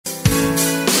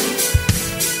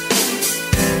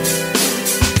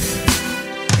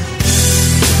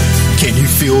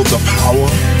feel the power?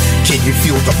 Can you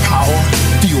feel the power?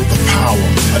 Feel the power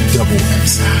of double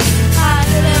XI.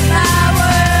 Positive Power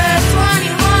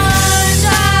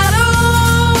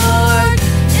 21.org.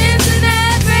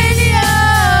 Internet radio.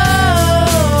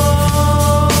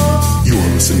 You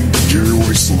are listening to Jerry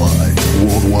Royce Live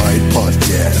Worldwide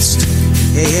Podcast.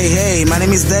 Hey, my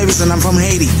name is Davis and I'm from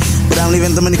Haiti, but I live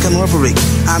in Dominican Republic.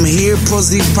 I'm here,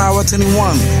 Positive Power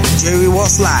 21, Jerry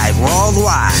Royce Live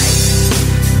Worldwide.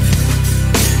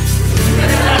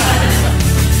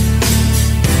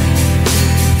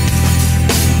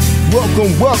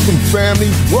 Welcome, family.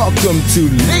 Welcome to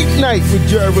Late Night with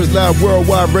Jerry Royce Live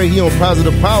Worldwide right here on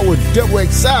Positive Power Double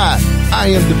XI. I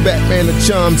am the Batman of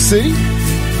Charm City.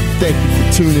 Thank you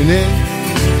for tuning in.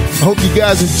 I hope you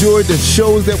guys enjoyed the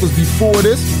shows that was before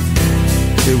this.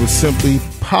 It was simply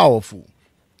powerful.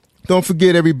 Don't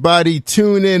forget, everybody,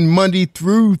 tune in Monday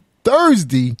through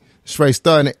Thursday. That's right,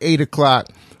 starting at 8 o'clock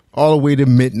all the way to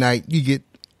midnight. You get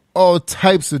all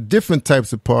types of different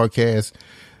types of podcasts,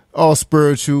 all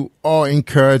spiritual, all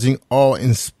encouraging, all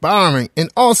inspiring.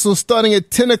 And also starting at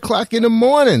 10 o'clock in the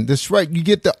morning. That's right, you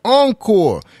get the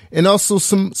encore and also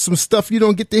some stuff you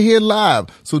don't get to hear live.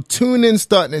 So tune in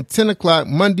starting at 10 o'clock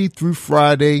Monday through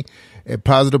Friday at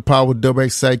Positive Power Double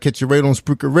XI. Catch it right on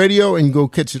Spreaker Radio, and you go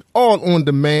catch it all on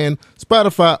demand.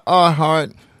 Spotify,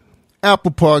 iHeart,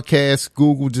 Apple Podcasts,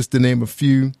 Google, just to name a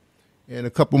few, and a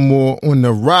couple more on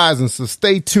the horizon. So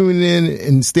stay tuned in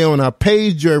and stay on our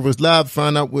page, Jerry Royce Live,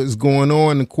 find out what's going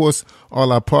on. And of course,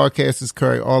 all our podcasters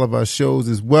carry all of our shows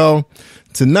as well.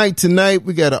 Tonight,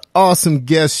 we got an awesome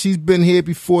guest. She's been here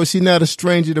before. She's not a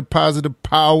stranger to Positive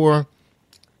Power.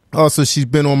 Also, she's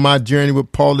been on my journey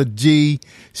with Paula G.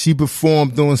 She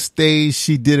performed on stage.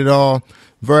 She did it all.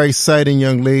 Very exciting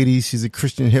young lady. She's a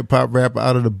Christian hip hop rapper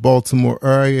out of the Baltimore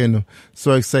area, and I'm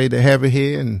so excited to have her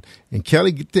here. And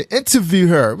Kelly, get to interview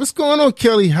her. What's going on,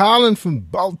 Kelly Holland from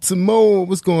Baltimore?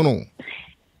 What's going on?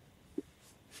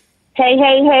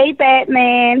 Hey,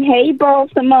 Batman. Hey,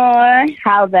 Baltimore.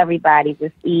 How's everybody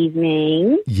this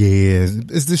evening? Yeah,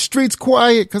 is the streets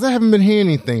quiet? Because I haven't been hearing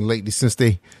anything lately since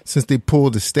they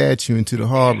pulled the statue into the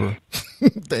harbor.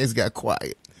 Things got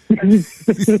quiet.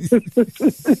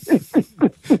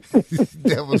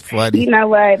 That was funny. You know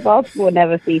what? Baltimore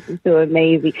never ceases to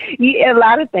amaze me. A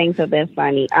lot of things have been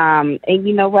funny. And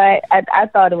you know what? I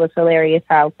thought it was hilarious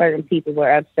how certain people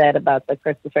were upset about the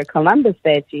Christopher Columbus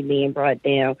statue being brought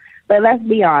down. But let's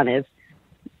be honest.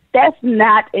 That's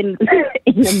not an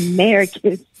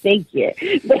American figure.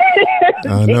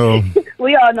 I know.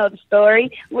 We all know the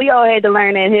story. We all had to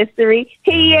learn that history.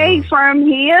 He ain't from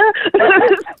here.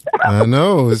 I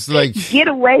know. It's like, get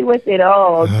away with it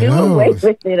all. Away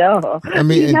with it all. I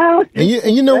mean, you know,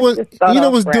 and you know what? You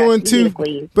know what's doing too.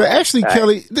 But actually,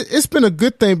 Kelly, it's been a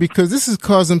good thing because this is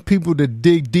causing people to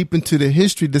dig deep into the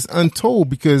history that's untold.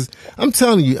 Because I'm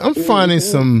telling you, I'm finding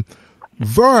some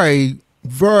very,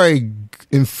 very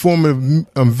informative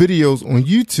videos on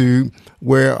YouTube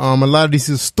where a lot of these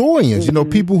historians, you know,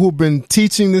 people who've been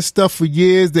teaching this stuff for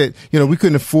years that, you know, we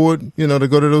couldn't afford, you know, to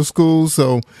go to those schools.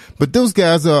 So, but those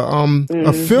guys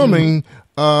are filming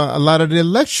a lot of their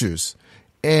lectures,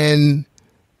 and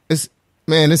it's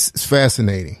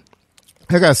fascinating.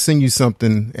 I gotta send you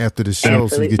something after the show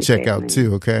so you can check out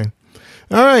too. Okay.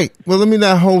 All right. Well, let me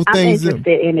not hold things. I'm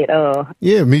interested in it all.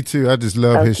 Yeah, me too. I just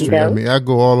love history. I mean, I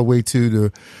go all the way to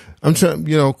the. I'm trying,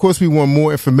 you know, of course we want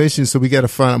more information, so we got to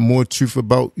find out more truth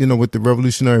about, you know, what the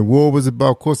Revolutionary War was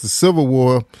about. Of course, the Civil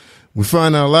War, we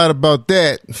find out a lot about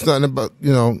that. Starting about,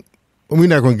 you know, we're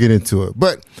not going to get into it.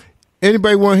 But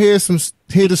anybody want to hear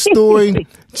the story?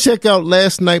 Check out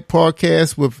last night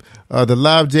podcast with the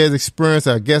Live Jazz Experience.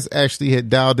 Our guest actually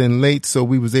had dialed in late, so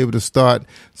we was able to start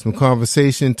some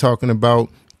conversation talking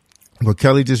about what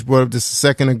Kelly just brought up just a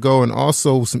second ago, and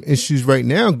also some issues right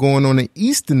now going on in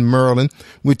Eastern Maryland,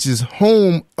 which is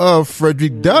home of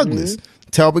Frederick Douglass,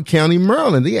 Talbot County,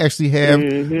 Maryland. They actually have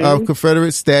a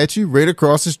Confederate statue right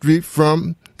across the street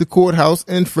from the courthouse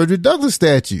and Frederick Douglass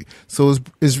statue. So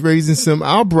it's raising some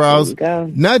eyebrows,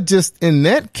 not just in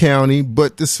that county,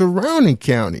 but the surrounding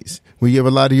counties where you have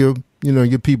a lot of your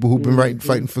people who've been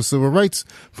fighting for civil rights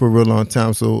for a real long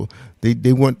time. So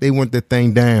they want that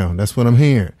thing down. That's what I'm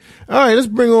hearing. All right, let's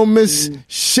bring on Miss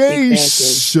Shay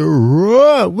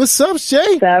Sarai. What's up,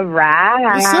 Shay?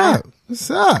 Sarai.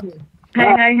 What's up?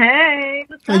 Hey.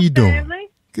 What's How up, you doing? family?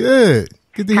 Good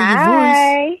to hear your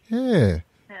voice. Yeah.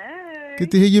 Hey.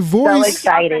 Good to hear your voice. So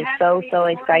excited. So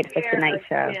excited for tonight's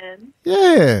show.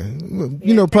 Yeah.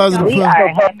 You know, positive. We are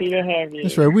happy to have you.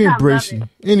 That's right. We embrace you.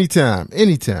 Anytime.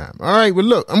 All right. Well,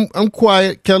 look, I'm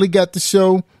quiet. Kelly got the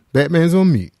show. Batman's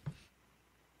on mute.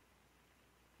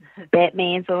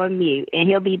 Batman's on mute, and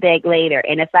he'll be back later.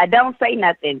 And if I don't say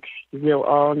nothing, we'll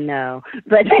all know.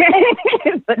 But,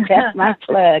 but that's my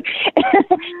plug.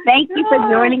 Thank you for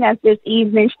joining us this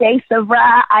evening, Shay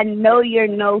SARAI. I know you're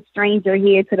no stranger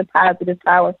here to the Positive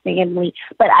Power family,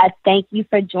 but I thank you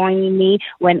for joining me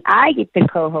when I get to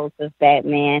co-host with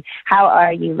Batman. How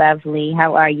are you, lovely?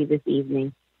 How are you this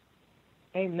evening?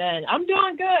 Amen. I'm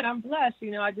doing good. I'm blessed.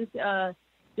 You know, I just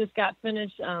got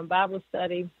finished Bible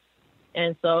study,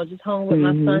 and so just home with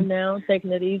my son now,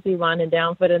 taking it easy, winding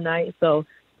down for the night. So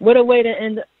what a way to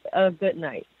end a good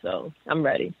night. So I'm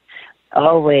ready.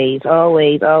 Always,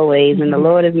 always, always. And the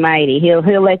Lord is mighty. He'll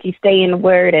let you stay in the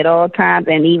Word at all times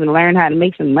and even learn how to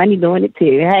make some money doing it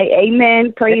too. Hey,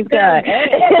 amen. Praise God.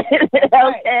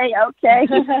 Okay.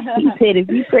 He said, if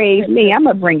you praise me, I'm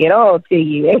going to bring it all to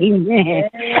you. Amen.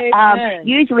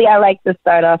 Usually I like to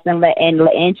start off and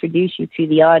introduce you to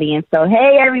the audience. So,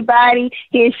 hey, everybody,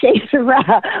 here's Shay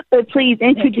SARAI. But please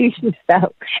introduce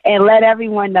yourself and let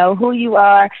everyone know who you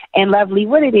are and, lovely,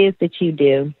 what it is that you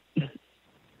do.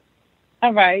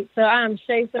 All right, so I'm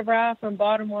Shay SARAI from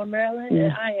Baltimore, Maryland,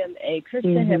 and I am a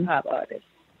Christian hip-hop artist.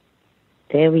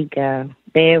 There we go.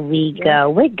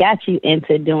 What got you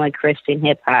into doing Christian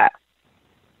hip-hop?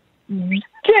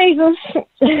 Jesus.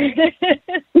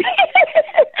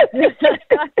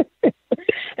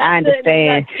 I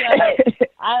understand.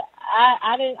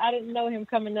 I didn't know him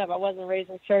coming up. I wasn't raised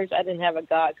in church. I didn't have a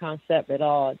God concept at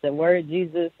all. The word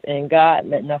Jesus and God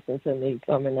meant nothing to me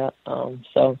coming up.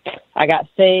 So I got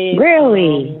saved.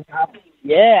 Really?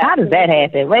 Yeah. How does that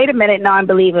happen? Wait a minute,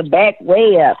 non-believer. Back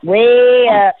way up.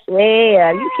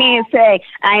 You can't say,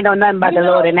 I ain't know nothing about the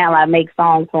Lord and now I make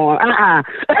songs for him.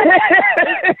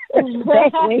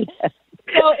 Back way up.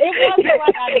 So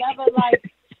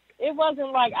it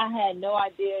wasn't like I had no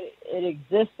idea it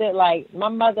existed. Like, my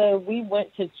mother, we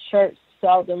went to church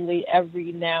seldomly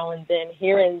every now and then,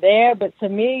 here and there. But to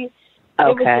me, it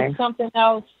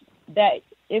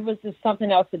was just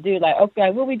something else to do. Like,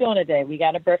 okay, what we doing today? We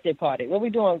got a birthday party. What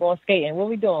we doing? Going skating. What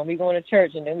we doing? We going to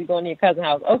church, and then we going to your cousin's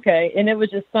house. Okay. And it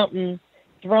was just something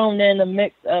thrown in the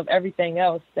mix of everything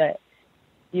else that,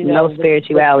 no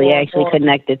spirituality actually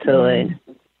connected to it.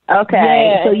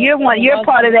 Okay, yeah, so you're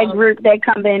part of that group that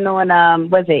come in on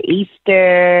was it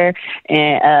Easter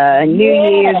and New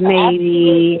Year's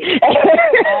maybe?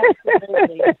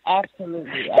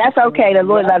 Absolutely. That's okay. The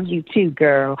Lord loves you too,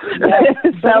 girl. Yeah.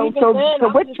 so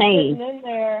what changed? Even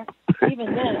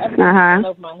then, everything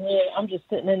over my head. I'm just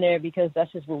sitting in there because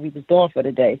that's just what we was doing for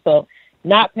the day. So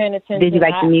not paying attention. Did you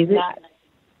like the music?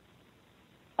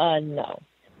 No.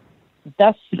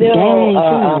 That's still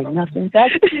a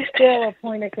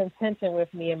point of contention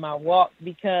with me in my walk,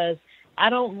 because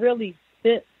I don't really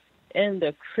fit in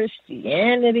the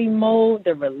Christianity mode,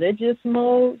 the religious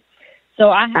mode.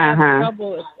 So I have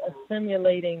trouble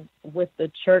assimilating with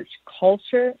the church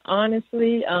culture,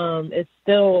 honestly. It's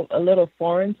still a little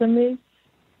foreign to me.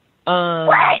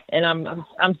 And I'm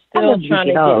still trying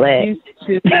to get used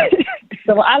to.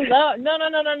 So I love no.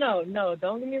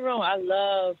 Don't get me wrong. I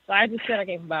just said I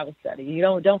came from Bible study. You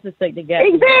don't forsake the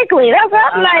gathering. Exactly. That's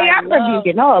what I'm like. I'm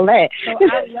rebuking all that.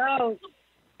 So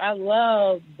I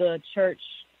love the church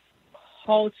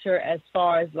culture as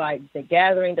far as like the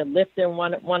gathering, the lifting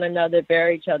one another,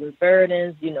 bear each other's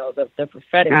burdens. The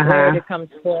prophetic word that comes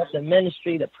forth, the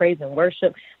ministry, the praise and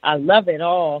worship. I love it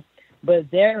all. But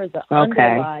there is an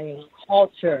underlying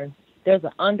culture. There's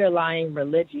an underlying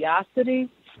religiosity.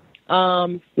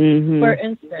 For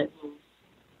instance,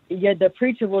 the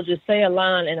preacher will just say a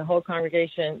line and the whole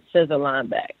congregation says a line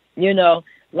back.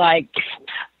 Like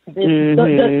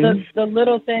the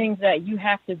little things that you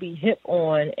have to be hip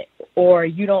on, or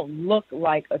you don't look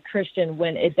like a Christian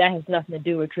when that has nothing to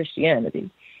do with Christianity.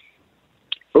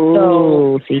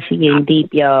 Oh, see, she getting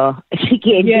deep, y'all. She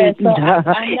getting deep. So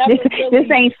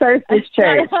this ain't surface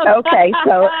church. Okay,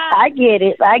 so I get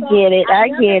it. I really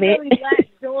like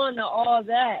doing all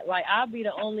that. Like, I'll be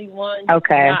the only one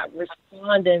not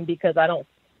responding because I don't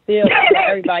feel like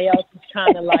everybody else is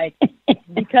kind of like,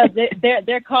 because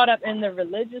they're caught up in the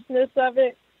religiousness of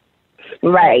it.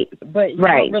 Right. But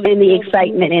right. Really in the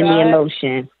excitement and the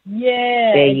emotion.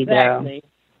 Yeah. There you go.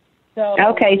 So,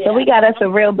 so we got us a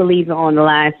real believer on the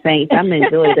line, Saints. I'm going to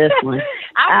enjoy this one.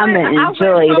 I'm going to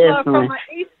enjoy this one.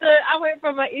 I went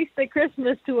from an Easter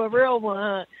Christmas to a real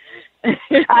one.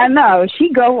 I know.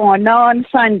 She go on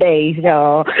Sundays,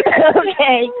 y'all.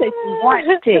 Okay, because she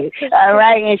wants to. All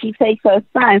right, and she takes her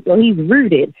son, so he's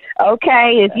rooted.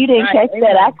 Okay, if you didn't catch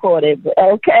that, I caught it.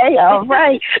 Okay, all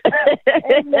right.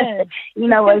 You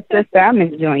know what, sister? I'm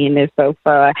enjoying this so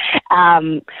far.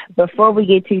 Before we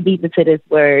get too deep into this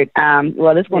word,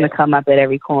 well, it's going to come up at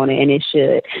every corner, and it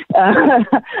should.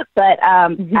 But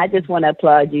I just want to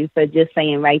applaud you for just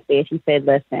saying right there. She said,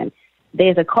 listen,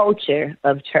 there's a culture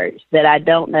of church that I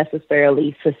don't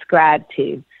necessarily subscribe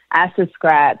to. I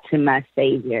subscribe to my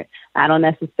Savior. I don't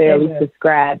necessarily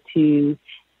subscribe to,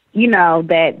 you know,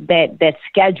 that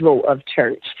schedule of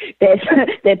church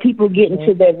that people get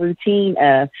into their routine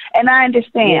of. And I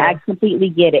understand. I completely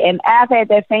get it. And I've had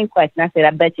that same question. I said,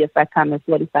 I bet you if I come in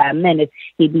 45 minutes,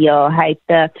 he'd be all hyped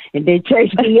up and then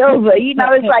church be over. You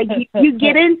know, it's like you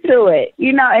get into it.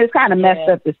 You know, it's kind of messed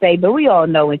up to say, but we all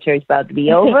know when church about to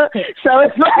be over. So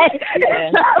it's like,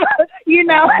 you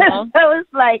know, so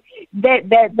it's like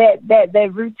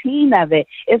that routine of it.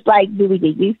 It's like, do we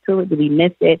get used to it? Do we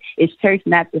miss it? Is church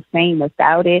not the same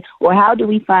without it? Or how do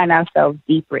we find ourselves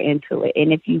deeper into it?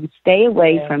 And if you stay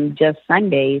away from just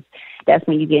Sundays, that's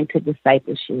when you get into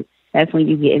discipleship. That's when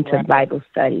you get into Bible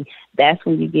study. That's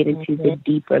when you get into the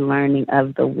deeper learning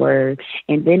of the word.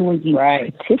 And then when you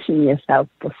petition yourself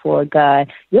before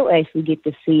God, you'll actually get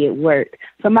to see it work.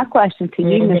 So my question to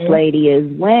you, Miss Lady, is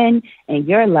when in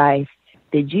your life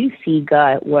did you see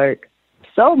God work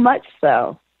so much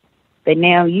so that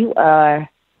now you are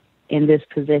in this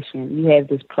position? You have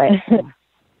this platform.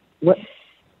 What?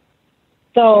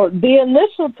 So the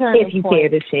initial turning point. If you care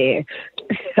to share.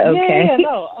 Okay. Yeah,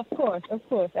 no, of course,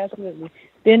 absolutely.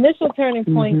 The initial turning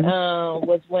point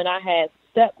was when I had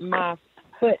stepped my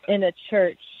foot in a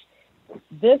church,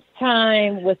 this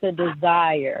time with a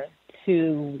desire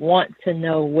to want to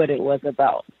know what it was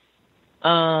about.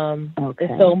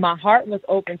 So my heart was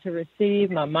open to receive,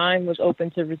 my mind was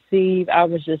open to receive. I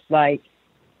was just like,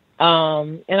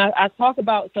 and I talk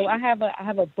about, so I have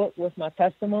a book with my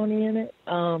testimony in it.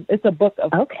 It's a book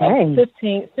of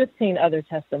 15 other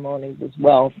testimonies as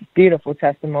well, beautiful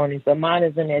testimonies, but mine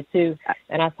is in there too.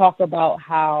 And I talk about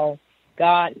how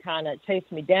God kind of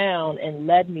chased me down and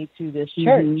led me to this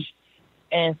church.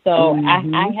 And so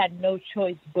I had no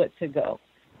choice but to go.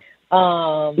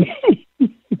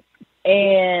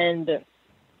 And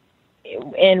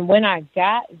when I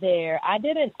got there, I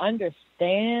didn't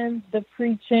understand the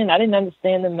preaching. I didn't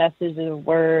understand the message of the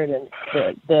word and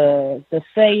the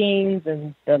sayings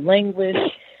and the language,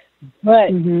 but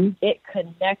it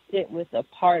connected with a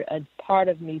part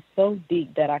of me so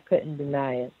deep that I couldn't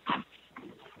deny it.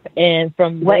 And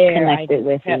from there, connected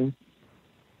with him?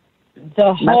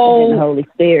 The whole Holy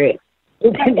Spirit.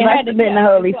 It must have been the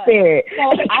Holy Spirit.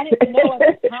 So I didn't know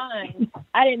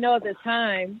at the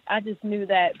time. I just knew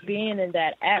that being in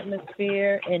that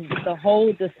atmosphere and the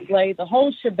whole display, the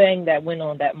whole shebang that went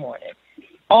on that morning,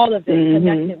 all of it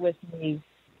connected with me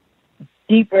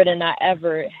deeper than I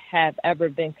ever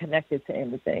been connected to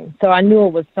anything. So I knew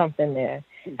it was something there.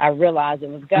 I realized it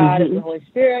was God, it was the Holy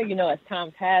Spirit. You know, as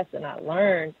time passed and I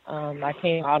learned, I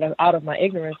came out of my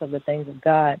ignorance of the things of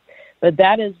God. But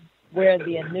that is where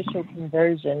the initial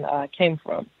conversion came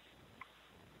from.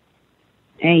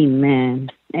 Amen.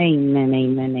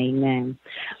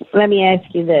 Let me ask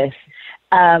you this.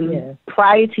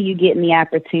 Prior to you getting the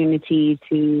opportunity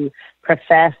to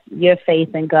profess your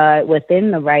faith in God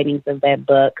within the writings of that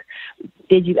book,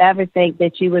 did you ever think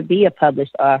that you would be a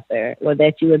published author or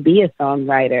that you would be a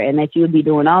songwriter and that you would be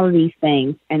doing all of these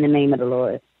things in the name of the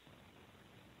Lord?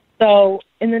 So,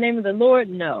 in the name of the Lord,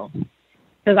 no.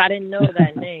 Because I didn't know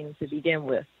that name to begin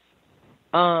with.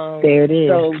 There it is.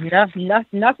 So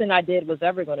nothing I did was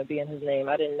ever going to be in his name.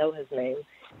 I didn't know his name.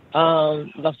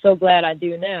 I'm so glad I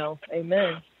do now.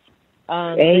 Amen.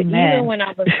 Even when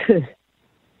I was,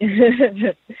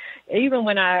 even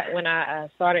when I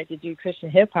started to do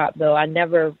Christian hip hop, though, I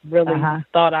never really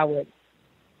thought I would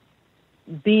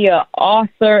be an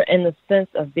author in the sense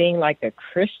of being like a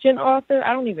Christian author.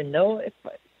 I don't even know if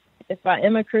I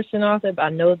am a Christian author, but I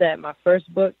know that my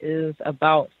first book is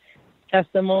about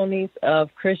testimonies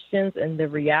of Christians and the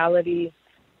reality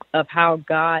of how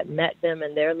God met them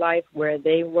in their life, where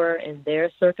they were in their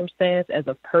circumstance as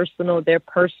their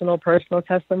personal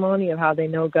testimony of how they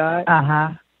know God.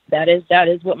 That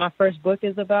is what my first book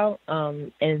is about.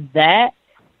 And that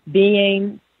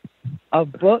being a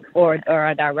book or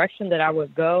a direction that I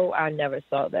would go, I never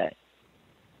saw that.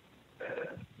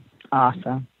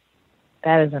 Awesome.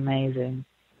 That is amazing.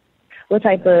 What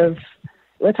type of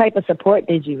support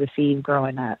did you receive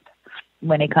growing up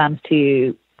when it comes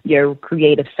to your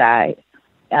creative side?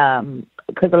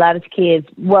 because a lot of kids,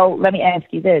 well, let me ask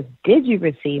you this. Did you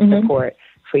receive support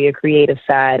for your creative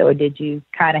side, or did you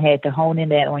kind of had to hone in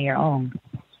that on your own?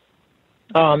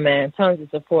 Oh, man, tons of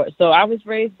support. So I was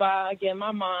raised by, again,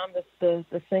 my mom, the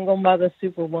single mother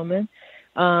superwoman.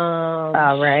 All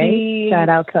right. Shout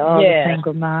out to all the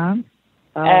single moms.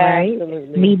 All Absolutely.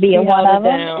 Right. Me being one of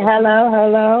them. Down.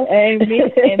 Hello. And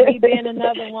me being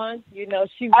another one. You know,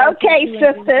 she. Okay,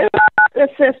 sister.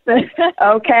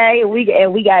 Okay,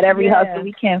 we got every hustle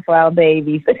we can for our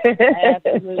babies.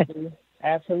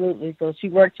 Absolutely. So she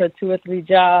worked her 2 or 3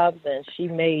 jobs, and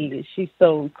she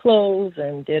sold clothes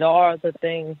and did all the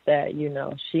things that, you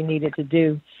know, she needed to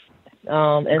do.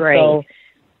 And Great. So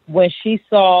when she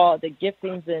saw the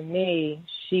giftings in me,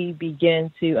 she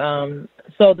began to,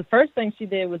 so the first thing she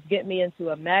did was get me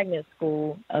into a magnet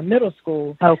school, a middle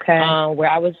school. Okay. Where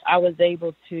I was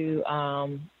able to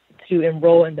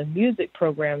enroll in the music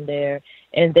program there.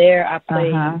 And there I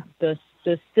played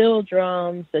the steel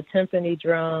drums, the timpani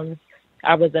drums.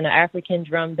 I was in an African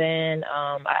drum band.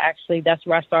 That's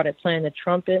where I started playing the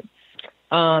trumpet.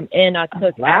 And I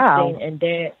took acting and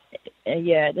dance.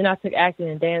 Then I took acting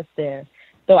and dance there.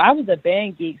 So I was a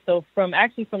band geek. So from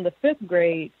the 5th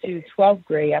grade to 12th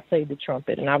grade, I played the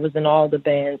trumpet, and I was in all the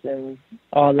bands and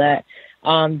all that.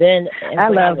 I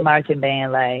love marching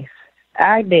band life.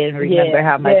 I didn't remember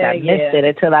how much I missed it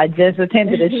until I just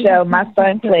attended a show. My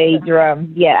son played drums.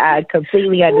 Yeah, I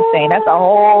completely understand. That's a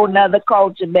whole nother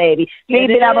culture, baby.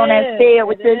 Sleeping out on that stair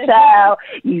with your child,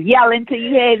 you yelling till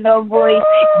you had no voice,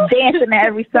 dancing to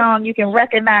every song you can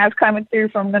recognize coming through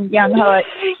from them young hearts.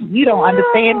 You don't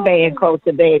understand band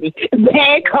culture, baby.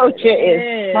 Band culture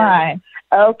is fun.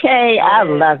 Okay, I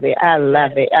love it.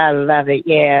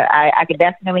 Yeah, I could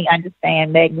definitely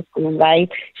understand magnet school life.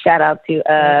 Shout out to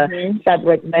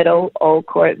Sudbury Middle, Old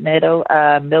Court Middle,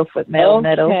 Milford Middle.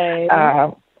 Okay.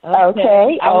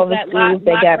 All the schools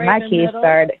that got my kids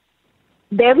started.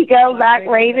 There we go, Lock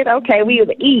Raven. Okay, we are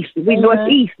the East. We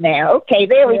Northeast now. Okay,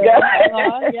 there we go.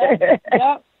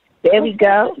 There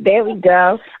we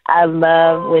go. I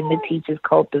love when the teachers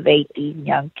cultivate these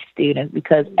young students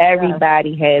because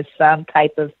everybody has some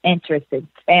type of interest and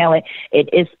talent. It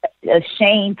is a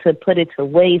shame to put it to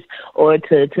waste or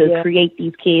to create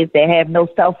these kids that have no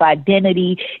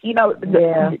self-identity. You know,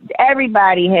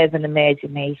 everybody has an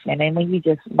imagination, and when you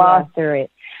just foster it,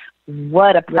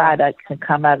 what a product can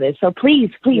come of it. So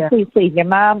please. Your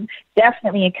mom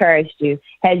definitely encouraged you,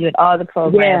 had you in all the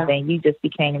programs, and you just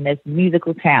became this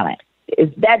musical talent. Is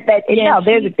that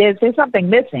there's something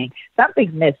missing.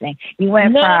 Something's missing. You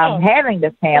went from having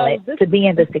the talent to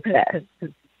being the success.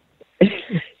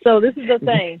 So this is the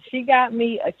thing. She got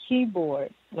me a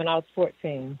keyboard when I was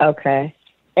 14. Okay.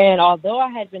 And although I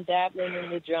had been dabbling in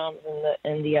the drums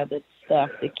and the other stuff,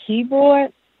 the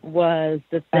keyboard was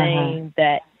the thing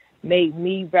that made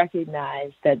me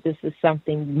recognize that this is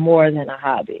something more than a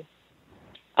hobby.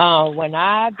 When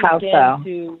I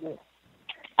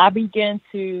began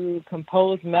to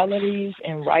compose melodies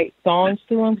and write songs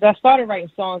to them, because I started writing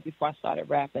songs before I started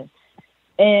rapping.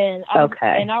 And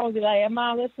I would be like,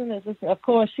 Mom, listen to this. Of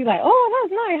course, she's like, oh,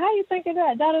 that's nice. How you think of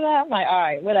that? Da-da-da. I'm like, all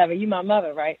right, whatever. You my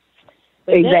mother, right?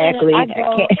 But exactly. I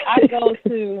got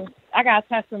to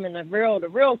test them in the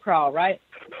real crowd, right?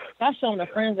 I show them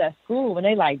to friends at school, and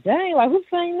they like, dang, like, who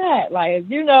sang that? Like,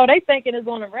 you know, they thinking it's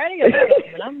on the radio.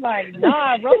 And I'm like,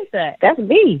 nah, I wrote that. That's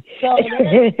me. So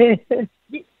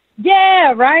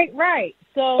yeah, right.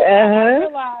 So I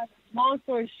realized, long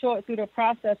story short, through the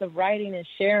process of writing and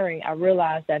sharing, I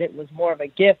realized that it was more of a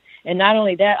gift. And not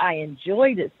only that, I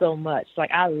enjoyed it so much. Like,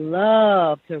 I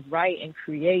love to write and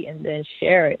create and then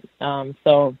share it.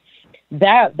 So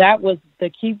that was, the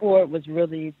keyboard was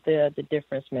really the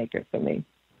difference maker for me.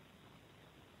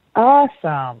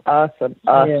 Awesome.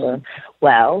 Yeah.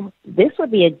 Well, this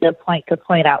would be a good point to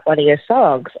point out one of your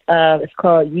songs. It's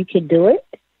called You Can Do It.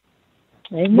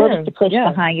 Amen. What is the push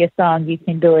behind your song, You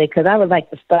Can Do It? Because I would like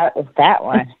to start with that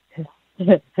one.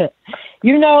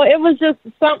 You know, it was just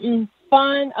something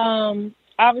fun.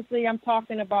 Obviously, I'm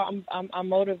talking about, I'm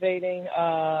motivating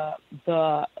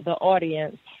the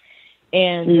audience.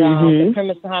 And the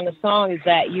premise behind the song is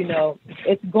that, you know,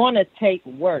 it's going to take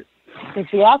work. So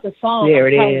throughout the song,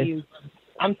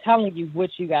 I'm telling you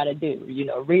what you got to do. You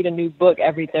know, read a new book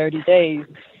every 30 days.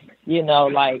 You know,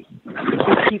 like,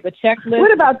 keep a checklist.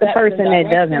 What about the person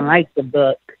that doesn't like the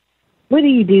book? What do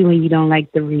you do when you don't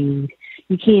like to read?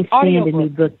 You can't stand a new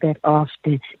book that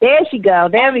often. There she go.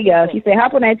 There we go. She said,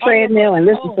 hop on that treadmill and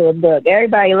listen to a book.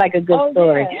 Everybody like a good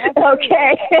story.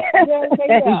 Okay.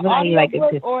 Everybody like a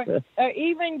good story. Or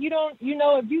even,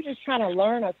 if you're just trying to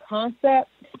learn a concept,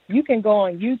 you can go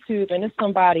on YouTube and it's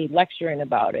somebody lecturing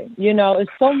about it. You know,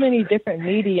 it's so many different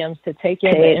mediums to take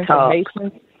in the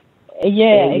information.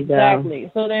 Yeah, exactly.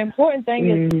 So the important thing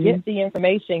is to get the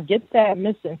information, get that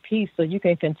missing piece so you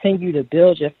can continue to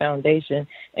build your foundation.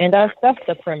 And that's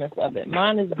the premise of it.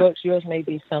 Mine is books, yours may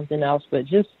be something else, but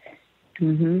just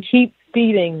keep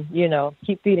feeding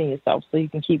yourself so you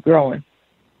can keep growing.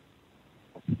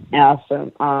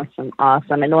 Awesome.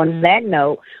 And on that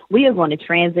note, we are going to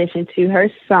transition to her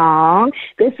song.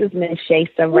 This is Miss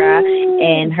SARAI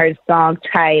and her song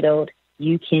titled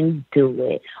You Can Do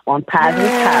It on Positive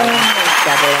Power.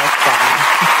 SARAI.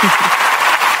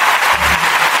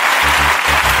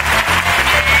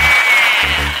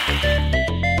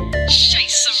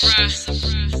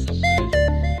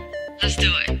 Let's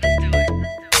do it.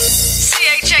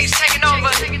 CHH taking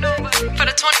over for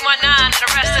the 21-9 and the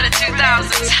rest of the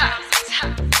 2000s.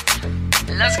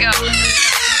 Let's go.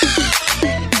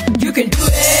 You can do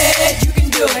it. You can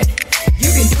do it. You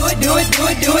can do it, do it, do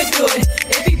it, do it, do it.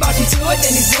 If he brought you to it,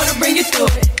 then he's gonna bring you through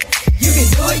it. You can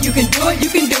do it, you can do it, you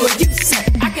can do it. You say,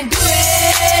 I can do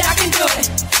it, I can do it.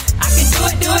 I can do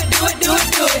it, do it, do it, do it,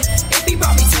 do it. If he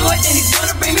brought me to it, then he's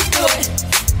gonna bring me through it.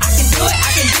 I can do it,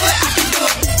 I can do it, I can do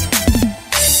it.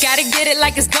 Gotta get it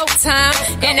like it's go time.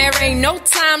 And there ain't no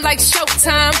time like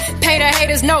showtime. Pay the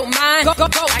haters no mind. Go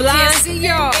blind. See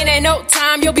y'all. And ain't no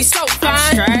time, you'll be so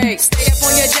fine. Stay up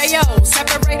on your J.O.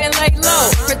 Separate and lay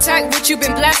low. Protect what you've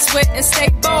been blessed with and stay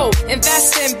bold.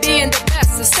 Invest in being the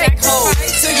best and stay cold.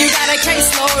 So you got a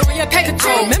caseload on your paper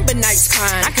roll. Remember nights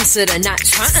crying. I consider not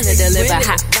trying to deliver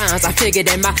hot rhymes. I figured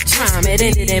in my time it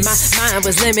ended in my mind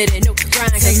was limited. No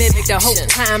grind can mimic the whole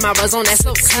time. I was on that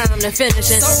slow time to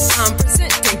finishing. So I'm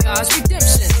presenting God's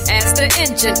redemption as the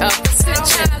engine of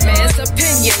ascension. Man's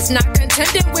opinions not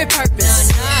contending with purpose.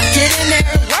 Get in there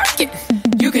and work it.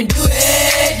 You can do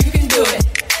it. You can do it.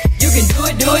 You can do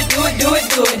it. Do it. Do it. Do it.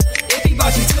 Do it. If he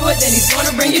brought you to it, then he's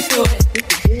gonna bring you through it.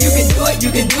 You can do it. You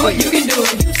can do it. You can do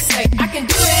it. You say, I can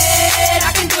do it.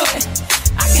 I can do it.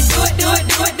 I can do it. Do it.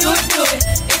 Do it. Do it. Do it.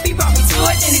 If he brought me to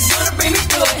it, then he's gonna bring me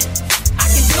through it. I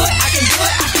can do it. I can do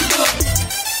it. I can do it.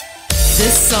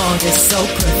 This song is so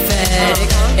prophetic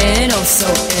and oh so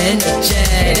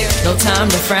energetic. No time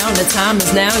to frown, the time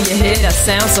is now. You hear that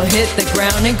sound, so hit the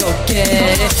ground and go get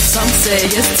it. Some say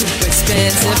it's too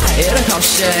expensive, it'll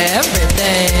cost you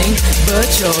everything, but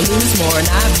you'll lose more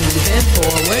not moving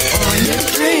forward on your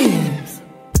dreams.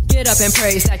 Get up and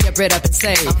pray, stack your bread up and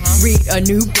save. Read a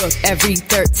new book every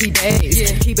 30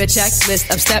 days. Keep a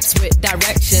checklist of steps with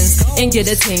directions. And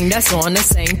get a team that's on the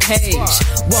same page.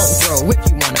 Won't grow if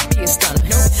you wanna be a stunner.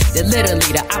 They're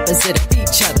literally the opposite of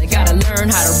each other. Gotta learn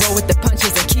how to roll with the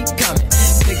punches and keep coming.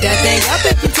 Pick that thing up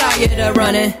if you're tired of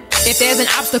running. If there's an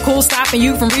obstacle stopping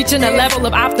you from reaching a level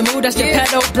of optimal, that's your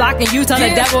pedal blocking you. Tell the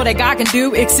devil that God can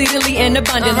do exceedingly and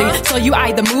abundantly. So you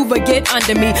either move or get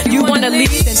under me. You wanna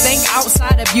lead and think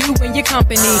outside of you and your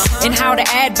company, and how to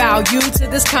add value to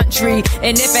this country.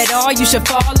 And if at all you should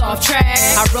fall off track,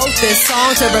 I wrote this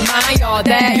song to remind y'all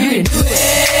that you can do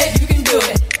it. You can do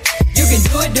it. You can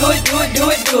do it, do it, do it, do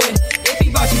it, do it. If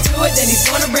he brought you to it, then he's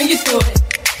gonna bring you through it.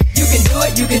 You can do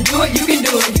it, you can do it, you can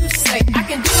do it. You say, I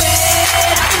can do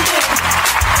it, I can do it.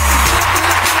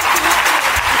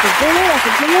 I can do it, I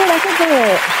can do it, I can do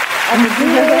it. I can do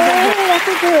it, I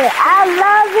can do it. I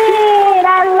love it,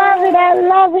 I love it, I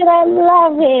love it, I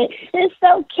love it. It's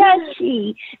so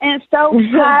catchy and so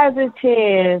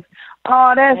positive.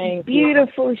 Oh, that's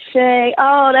beautiful, Shay.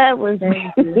 Oh, that was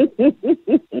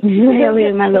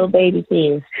really my little baby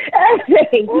kids.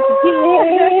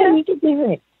 You can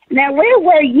do it. Now, where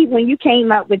were you when you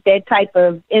came up with that type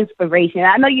of inspiration?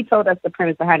 I know you told us the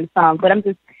premise behind the song, but I'm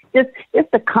just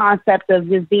the concept of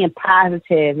just being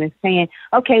positive and saying,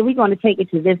 okay, we're going to take it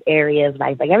to this area of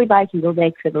life. Like everybody can go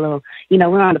back to the little,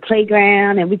 we're on the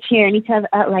playground and we're cheering each other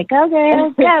up like, okay,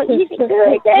 let's go, you can do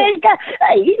it, there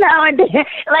you go. And then,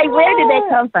 like, where did that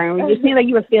come from? You seemed like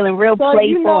you were feeling real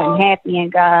playful and happy in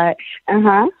God.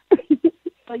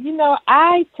 So,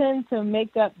 I tend to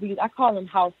make up these, I call them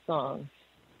house songs.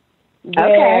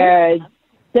 Where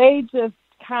they just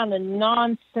kind of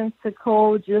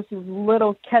nonsensical, just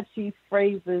little catchy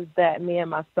phrases that me and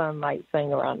my son might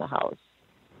sing around the house.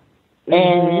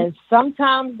 And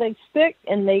sometimes they stick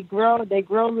and they grow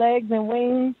legs and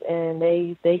wings, and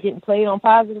they getting played on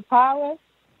Positive Power.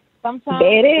 Sometimes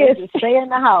they just stay in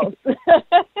the house.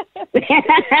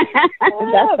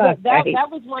 That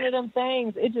was one of them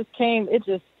things. It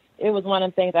was one of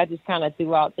them things I just kind of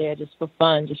threw out there just for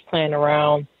fun, just playing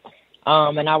around.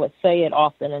 And I would say it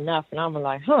often enough, and I'm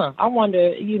like, I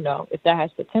wonder, if that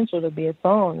has potential to be a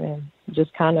song, and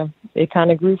it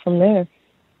kind of grew from there.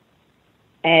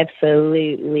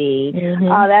 Absolutely. Mm-hmm.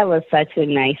 Oh, that was such a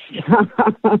nice song.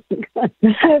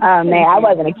 Oh man, I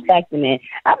wasn't expecting it.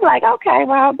 I'm like, okay,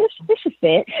 well, this should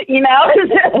fit, you know.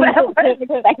 I wasn't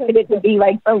expecting it to be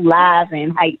like so live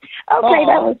and hype. Okay,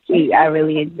 that was cute. I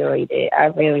really enjoyed it.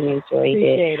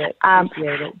 Appreciate it.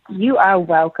 You are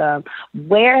welcome.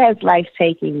 Where has life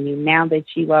taken you now that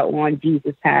you are on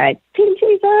Jesus' side? Team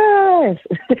Jesus.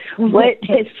 What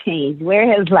has changed? Where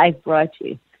has life brought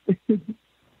you?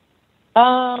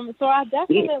 So I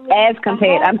definitely as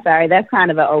compared. I'm sorry, that's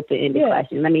kind of an open-ended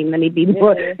question. Let me be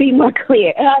more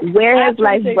clear. Where has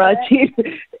life brought you?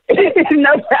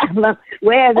 No problem.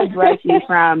 Where has it brought you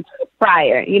from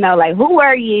prior? You know, like who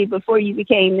were you before you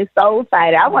became this soul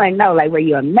fighter? I want to know, like, were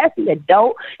you a messy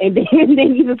adult and then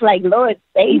you was like, Lord,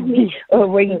 save me, or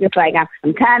were you just like,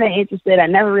 I'm kind of interested. I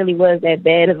never really was that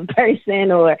bad of a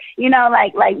person, or you know,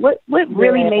 like what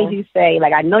really made you say,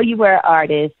 like, I know you were an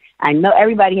artist. I know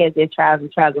everybody has their trials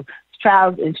and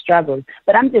struggles,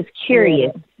 but I'm just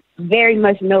curious, very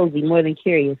much nosy, more than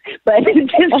curious, but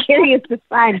just curious to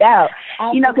find out,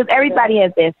 you know, because everybody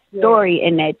has their story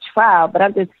in that trial, but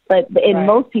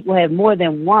most people have more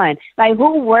than one. Like,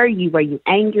 who were you? Were you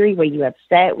angry? Were you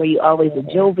upset? Were you always a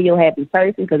jovial, happy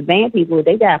person? Because band people,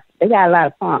 they got a lot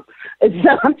of funk.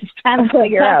 So I'm just trying to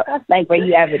figure out, like, were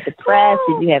you ever depressed?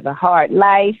 Did you have a hard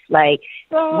life? Like,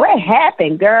 what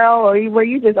happened, girl? Or were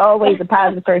you just always a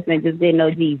positive person that just didn't know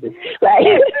Jesus? Like,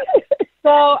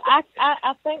 so I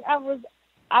think I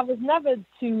was never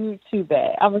too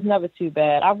bad. I was never too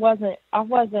bad. I wasn't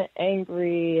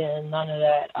angry and none of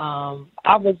that. I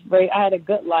had a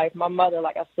good life. My mother,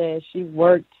 like I said, she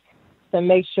worked to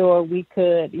make sure we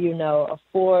could, you know,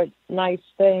 afford nice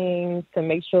things, to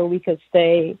make sure we could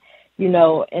stay, you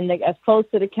know, as close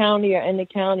to the county or in the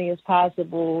county as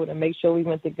possible, to make sure we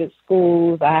went to good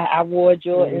schools. I wore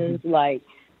Jordans. Like,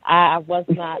 I was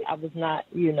not,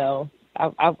 you know, I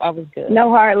was good. No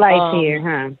hard life here,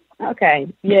 huh?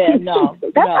 Okay. Yeah, no.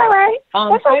 That's all right.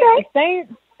 That's okay.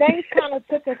 Things kind of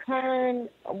took a turn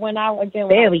when I was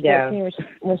 14,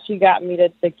 when she got me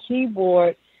the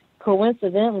keyboard.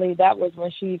 Coincidentally, that was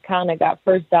when she kind of got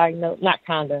first diagnosed.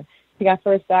 She got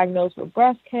first diagnosed with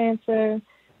breast cancer,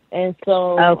 and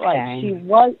so like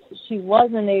she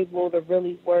wasn't able to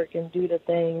really work and do the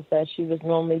things that she was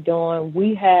normally doing.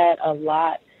 We had a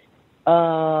lot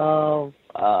of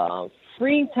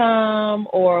free time,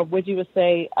 or would you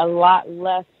say a lot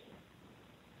less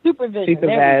supervision? There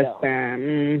we go.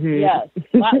 Mm-hmm. Yes,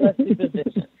 a lot less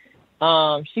supervision.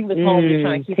 She was home just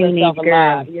trying to keep herself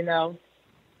alive, you know.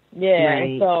 Yeah,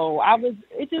 right. And so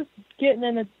it's just getting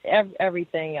into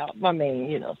everything else. I mean,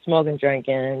 you know, smoking,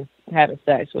 drinking, having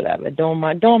sex, whatever, doing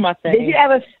my thing. Did you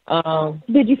ever?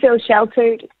 Did you feel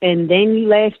sheltered and then you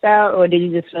lashed out, or did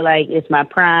you just feel like it's my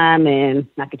prime and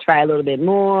I could try a little bit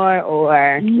more,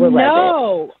 or what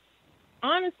was it?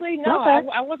 Honestly, no. Okay.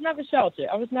 I was never sheltered.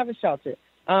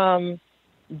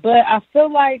 But I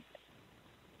feel like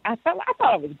I thought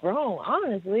I was grown.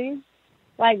 Honestly.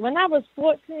 Like, when I was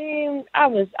 14, I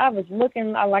was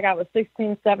looking like I was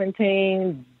 16,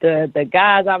 17. The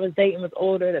guys I was dating was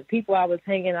older. The people I was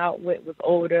hanging out with was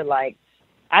older. Like,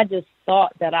 I just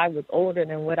thought that I was older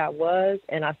than what I was,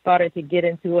 and I started to get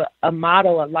into a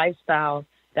model, a lifestyle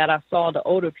that I saw the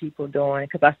older people doing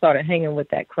because I started hanging with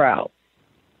that crowd.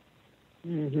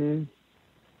 Mhm.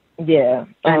 Yeah.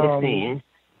 I understand.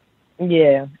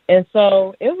 Yeah. And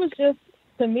so it was just,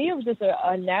 to me, it was just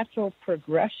a natural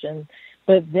progression.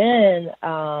 But then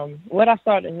what I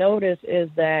started to notice is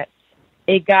that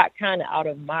it got kind of out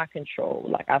of my control.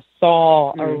 Like, I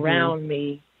saw around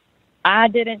me, I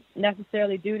didn't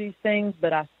necessarily do these things,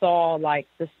 but I saw, like,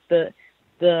 the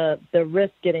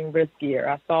risk getting riskier.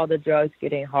 I saw the drugs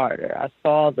getting harder. I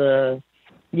saw I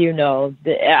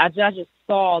just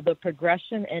saw the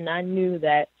progression, and I knew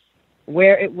that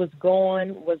where it was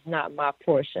going was not my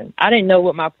portion. I didn't know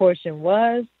what my portion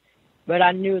was, but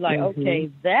I knew, like, okay,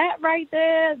 that right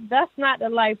there, that's not the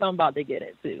life I'm about to get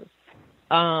into.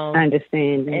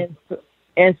 Understanding.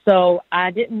 And so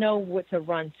I didn't know what to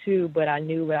run to, but I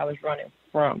knew what I was running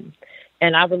from.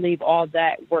 And I believe all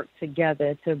that worked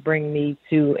together to bring me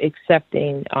to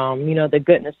accepting, the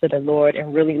goodness of the Lord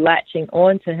and really latching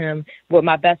on to him, what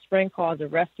my best friend calls a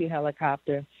rescue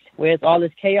helicopter, where it's all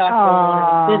this chaos going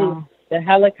on in the city. The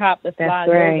helicopter flies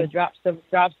over, drops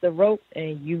the rope,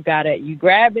 and you got it. You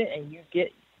grab it, and you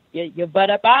get your butt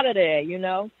up out of there, you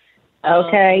know.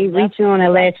 Okay, reach on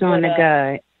and latch on to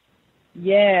God.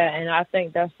 Yeah, and I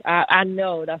think I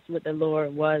know that's what the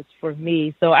Lord was for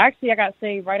me. So actually, I got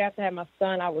saved right after I had my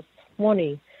son. I was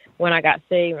 20 when I got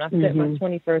saved, and I spent my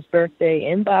 21st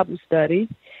birthday in Bible study.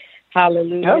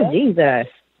 Hallelujah. Oh, Jesus.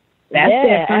 That's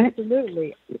different.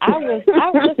 Absolutely. I was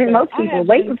most people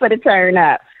waiting for the turn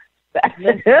up.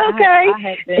 Listen,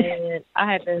 okay.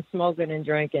 I had been smoking and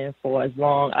drinking for as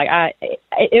long.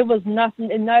 It was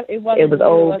nothing. It wasn't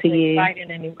old to you.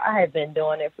 Exciting anymore. I had been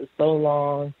doing it for so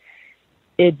long.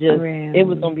 It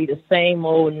was gonna be the same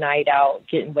old night out,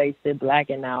 getting wasted,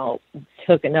 blacking out,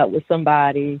 hooking up with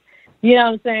somebody. You know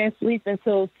what I'm saying? Sleeping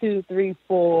till 2, 3,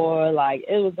 4. Like,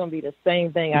 it was gonna be the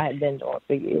same thing I had been doing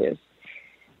for years.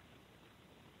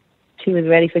 She was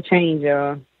ready for change,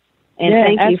 y'all.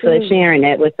 And thank you for sharing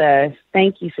that with us.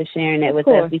 Thank you for sharing that with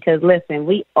us because, listen,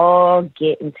 we all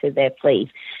get into that place.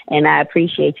 And I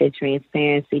appreciate your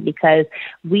transparency because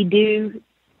we do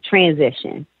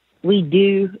transition. We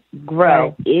do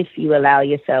grow if you allow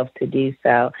yourself to do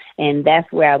so. And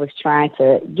that's where I was trying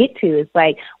to get to. It's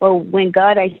like, well, when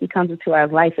God actually comes into our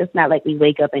life, it's not like we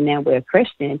wake up and now we're a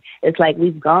Christian. It's like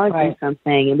we've gone through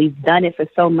something and we've done it for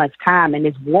so much time and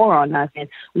it's war on us. And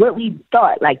what we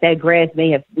thought, like that grass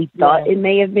we thought it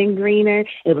may have been greener.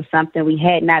 It was something we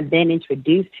had not been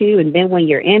introduced to. And then when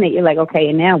you're in it, you're like, okay,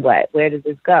 and now what? Where does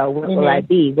this go? What will I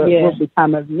be? What will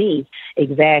become of me?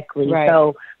 Exactly.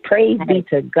 So praise be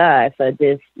to God for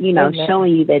this,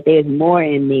 showing you that there's more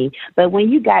in me. But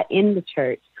when you got in the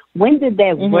church, when did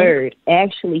that word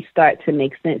actually start to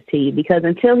make sense to you? Because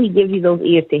until he gives you those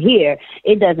ears to hear,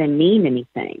 it doesn't mean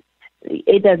anything.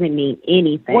 It doesn't mean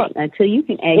anything until you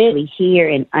can actually hear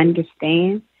and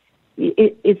understand.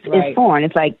 It's foreign.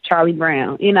 It's like Charlie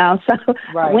Brown, So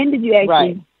when did you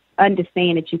actually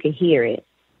understand that you could hear it?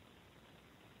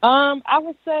 I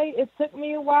would say it took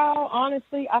me a while,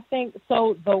 honestly. I think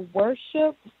so. The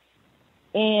worship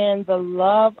and the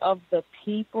love of the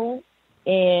people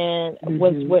and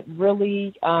was what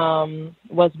really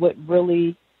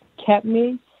kept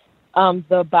me.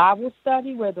 The Bible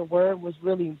study where the word was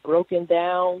really broken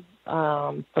down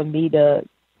for me to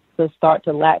start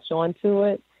to latch onto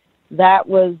it. That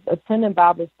was attending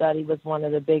Bible study was one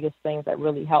of the biggest things that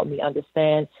really helped me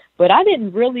understand. But I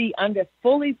didn't really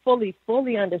fully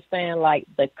understand like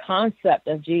the concept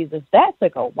of Jesus. That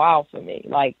took a while for me.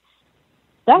 Like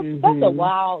that's a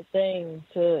wild thing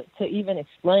to even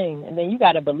explain. And then you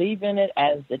got to believe in it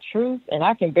as the truth. And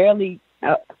I can barely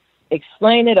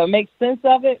explain it or make sense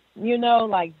of it.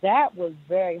 Like that was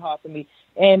very hard for me.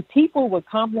 And people would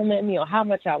compliment me on how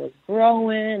much I was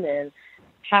growing and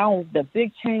how the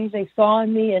big change they saw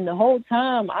in me, and the whole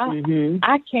time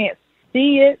I can't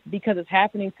see it because it's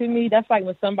happening to me. That's like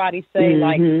when somebody say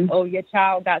like, "Oh, your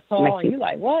child got tall," and you're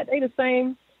like, "What? They the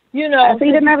same?" I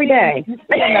see them every day. You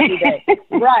see them every day,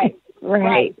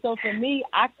 right. So for me,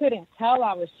 I couldn't tell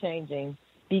I was changing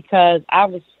because I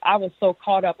was so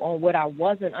caught up on what I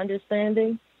wasn't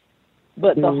understanding.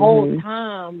 But the whole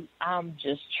time, I'm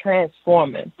just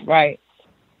transforming, right?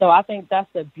 So I think that's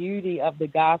the beauty of the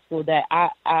gospel, that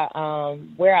I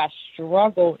where I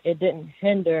struggled, it didn't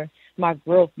hinder my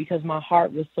growth because my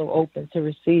heart was so open to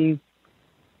receive.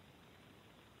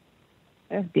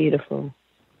 That's beautiful.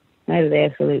 That is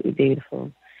absolutely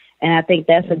beautiful. And I think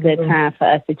that's a good time for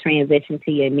us to transition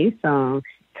to your new song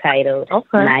titled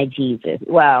My Jesus.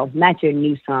 Well, not your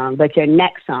new song, but your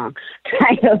next song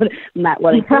titled it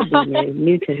could be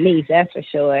new to me, that's for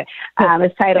sure.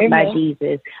 It's titled My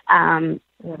Jesus.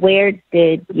 Where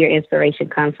did your inspiration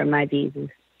come from, My Jesus?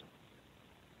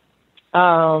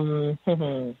 That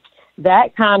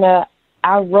kind of,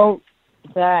 I wrote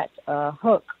that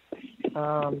hook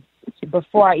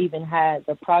before I even had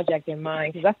the project in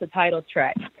mind, because that's the title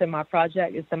track to my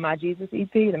project. It's the My Jesus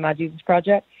EP, the My Jesus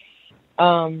Project.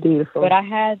 Beautiful. But I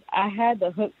had the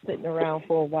hook sitting around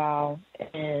for a while,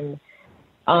 and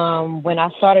when I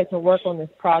started to work on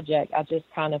this project, I just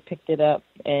kind of picked it up,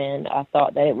 and I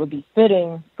thought that it would be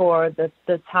fitting for the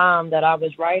time that I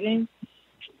was writing.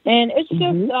 And it's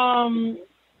just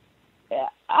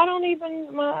I don't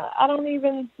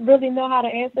even really know how to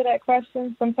answer that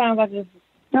question. Sometimes I just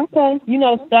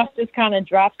stuff just kind of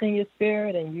drops in your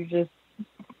spirit, and you just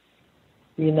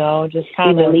just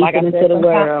kind of like I said, into the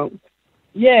world.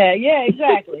 Yeah,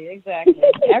 exactly.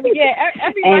 Every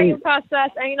writing process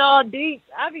ain't all deep.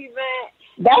 I be mad.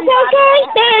 That's okay.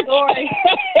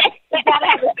 You gotta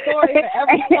have a story for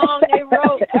every song they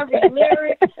wrote, every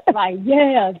lyric. Like,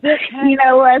 this. You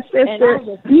know what, sister?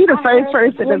 You the first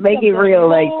person to make it real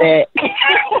like that.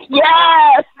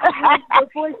 Yes.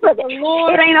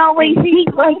 It ain't always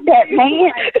deep like that,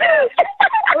 man.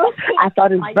 I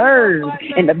thought it's birds,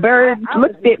 and the birds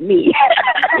looked at me.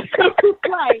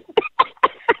 Right.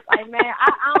 Like, man,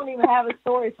 I don't even have a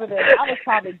story for this. I was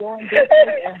probably doing this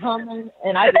and humming,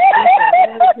 and I just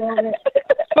doing it.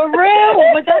 For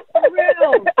real, but that's for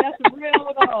real. That's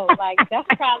real though. Like, that's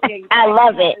probably. I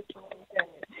love it.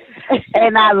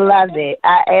 And I love it.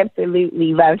 I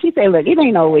absolutely love it. She said, look, it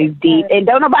ain't always deep. And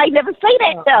don't nobody never say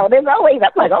that, though. There's always,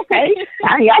 I'm like, okay.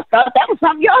 I thought that was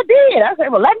something y'all did. I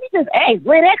said, well, let me just ask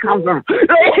where that comes from.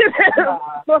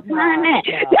 What's behind that?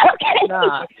 Okay.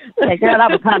 Like, girl, I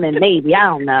was humming, maybe. I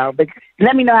don't know. But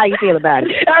let me know how you feel about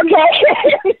it.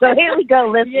 Okay. So here we go,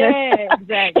 listeners. Yeah,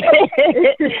 exactly.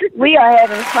 We are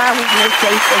having fun with Miss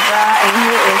SARAI, and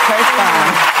here is her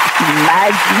song, My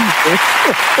Jesus.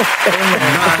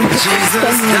 My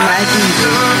Jesus died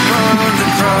upon the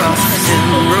cross and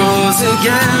rose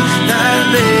again. That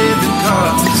paid the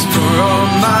cost for all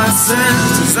my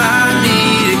sins. 'Cause I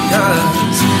needed,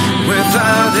 'cause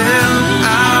without him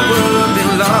I would be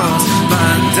lost.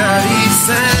 My daddy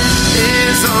sent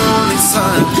his only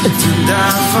son to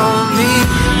die for me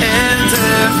and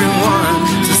everyone,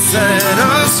 to set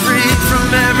us free from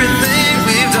everything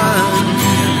we've done.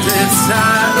 It's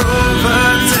not over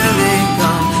till it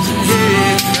comes.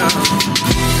 Here it comes.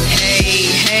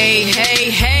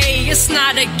 Hey, it's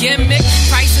not a gimmick.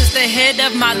 Christ is the head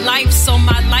of my life, so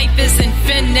my life is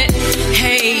infinite.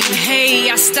 Hey,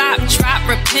 I stop, drop,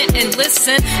 repent, and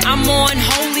listen. I'm on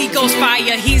Holy Ghost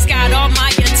fire. He's got all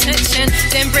my attention.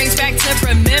 Then brings back to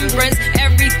remembrance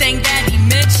everything that he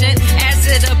mentioned. As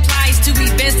it applies to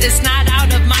events, it's not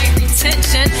out of my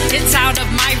retention. It's out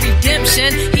of my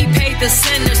redemption. He paid the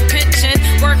sinner's pension.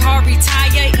 Work hard,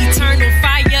 retire. Eternal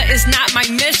fire is not my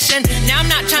mission. Now I'm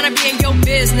not trying to be in your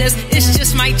business. It's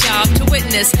just my job to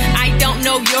witness. I don't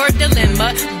know your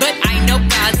dilemma, but I know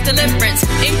God's deliverance.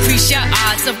 Increase your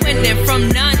odds of winning from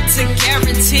none to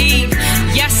guaranteed.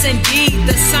 Yes, indeed,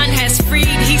 the Son has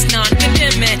freed. He's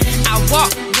non-condemning. I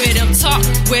walk with him, talk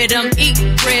with him, eat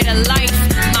bread of life.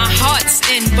 My heart's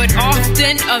in, but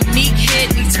often a meathead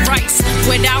needs rice.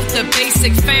 Without the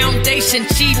basic foundation,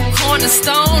 chief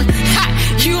cornerstone, ha,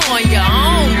 you on your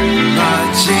own. My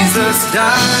Jesus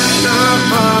died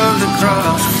upon the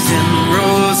cross and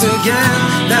rose again.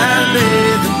 That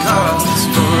paid the cost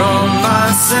for all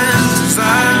my sins.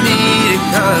 I needed,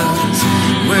 'cause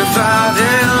without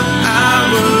him I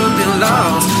would be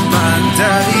lost. My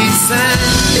daddy sent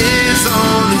his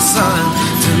only son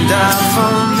to die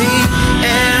for me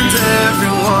and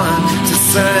everyone, to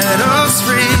set us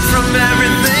free from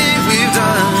everything we've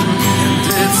done.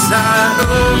 It's not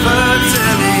over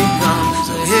till it comes.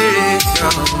 So here it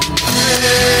comes.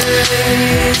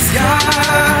 Praise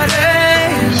God,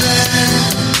 amen,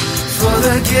 for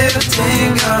the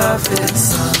gifting of his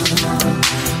son.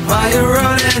 While you're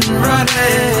running,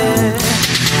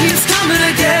 he's coming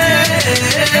again.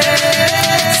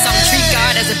 Some treat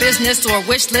God as a business or a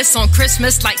wish list on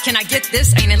Christmas. Like, can I get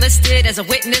this? Ain't enlisted as a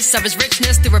witness of his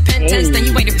richness through repentance. Then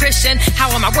you ain't a Christian.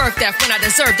 How am I worth that when I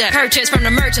deserve that? Purchase from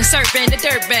the merchant serpent, the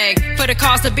dirt bag. For the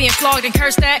cost of being flogged and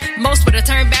cursed at, most would have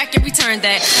turned back and returned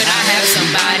that. But I have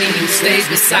somebody who stays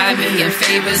beside me and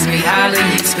favors me highly.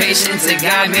 He's patient to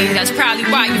guide me. That's probably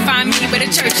why you find me where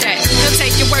the church at. He'll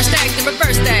take your worst act and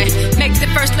reverse that. Make the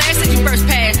first last and you first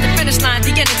pass. The finish line,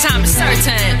 the end of time is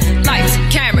certain. Lights,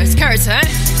 cameras, curtain.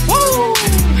 Woo!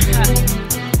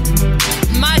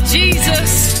 My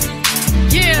Jesus.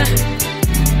 Yeah.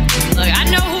 Look, I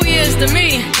know who he is to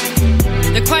me.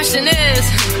 The question is,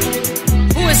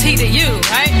 who is he to you,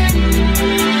 right?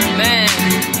 Man,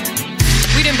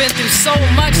 we done been through so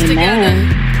much together.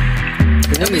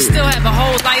 And we still have a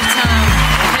whole lifetime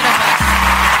ahead of us.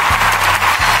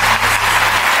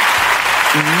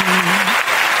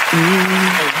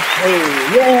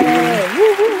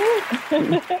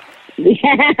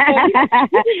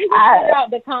 Out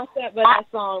the concept of that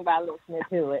song by listening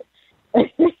to it.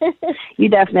 You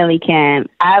definitely can.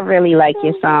 I really like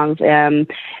your songs.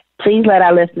 Please let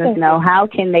our listeners know, how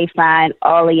can they find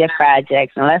all of your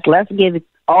projects, and let's give it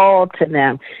all to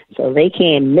them so they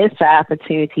can't miss the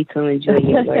opportunity to enjoy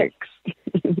your works.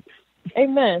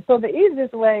 Amen. So the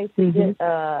easiest way to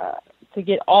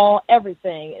get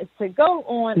everything is to go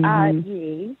on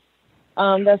IG.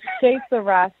 That's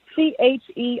SARAI,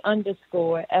 CHE_SARAI.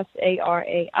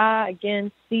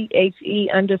 Again,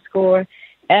 CHE_SARAI.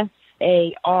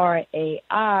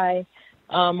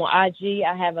 On IG,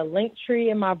 I have a link tree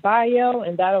in my bio,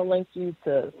 and that'll link you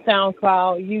to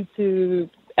SoundCloud, YouTube,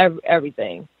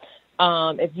 everything.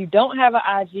 If you don't have an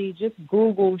IG, just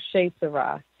Google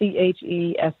SARAI,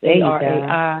 CHESARAI,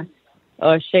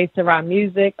 or SARAI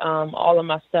Music. All of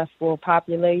my stuff will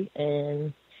populate,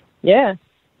 and yeah,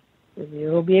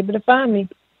 you'll be able to find me.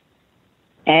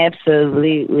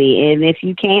 Absolutely. And if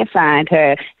you can't find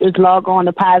her, just log on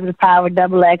to Positive Power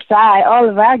XXI. All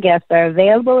of our guests are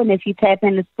available. And if you tap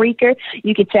into Spreaker,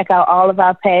 you can check out all of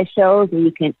our past shows, and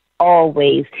you can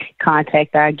always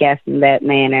contact our guests in that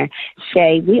manner.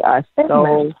 Shay, we are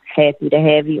so happy to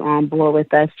have you on board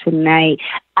with us tonight.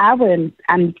 I'm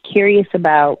curious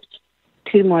about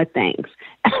two more things.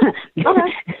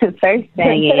 First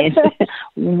thing is,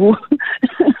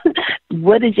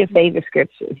 what is your favorite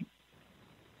scripture?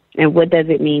 And what does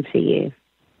it mean to you?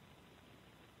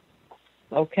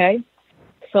 Okay.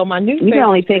 So my new You can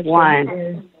only pick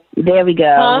one. There we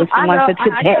go. What's the one for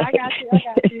today? I got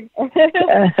you.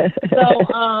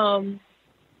 So,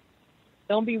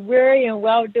 don't be weary in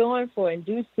well-doing, for in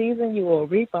due season you will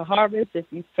reap a harvest if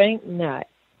you faint not.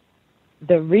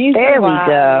 The reason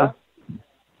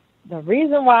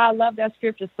why I love that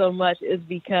scripture so much is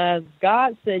because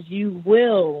God says you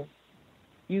will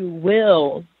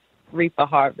reap a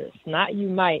harvest, not you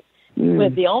might.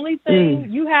 But the only thing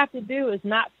you have to do is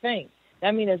not faint. I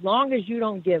mean, as long as you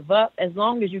don't give up, as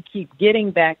long as you keep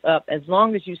getting back up, as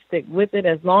long as you stick with it,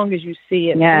 as long as you see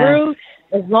it through,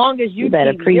 as long as you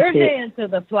keep your hand to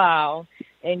the plow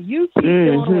and you keep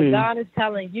doing what God is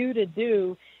telling you to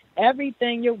do,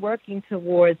 everything you're working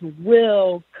towards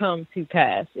will come to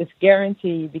pass. It's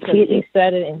guaranteed because He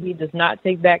said it and He does not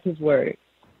take back His word.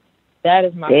 That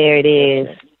is my There it is.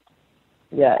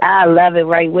 Yeah, I love it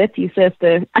right with you,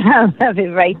 sister. I love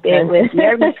it right there with you.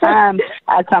 Every time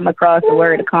I come across a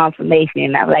word of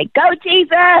confirmation, I'm like, go,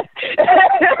 Jesus!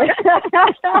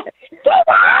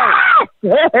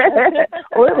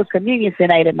 Oh, it was communion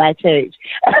tonight at my church.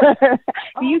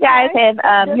 You guys have,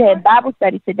 you had Bible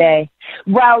study today.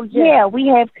 Well, yeah, we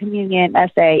have communion. I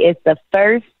say it's the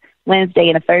first Wednesday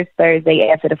and the first Thursday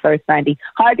after the first Sunday.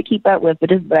 Hard to keep up with, but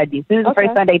this is what I do. As soon as the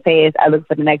first Sunday passes, I look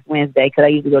for the next Wednesday because I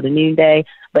usually go to noonday.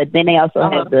 But then they also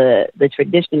have the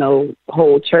traditional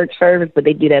whole church service, but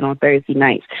they do that on Thursday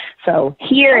nights. So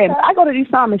here, I go to New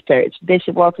Psalmist Church,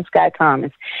 Bishop Walter Scott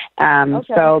Thomas.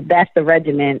 So that's the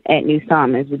regimen at New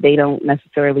Psalmist. They don't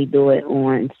necessarily do it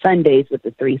on Sundays with the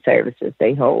 3 services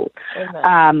they hold.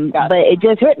 But it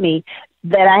just hit me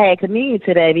that I had communion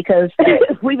today because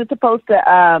we were supposed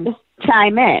to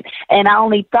chime in. And I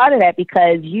only thought of that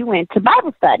because you went to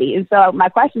Bible study. And so my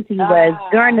question to you was,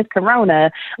 during this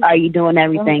corona, are you doing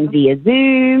everything via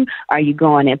Zoom? Are you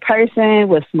going in person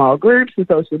with small groups and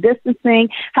social distancing?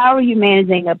 How are you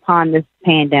managing upon this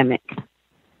pandemic?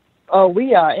 Oh,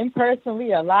 we are in person.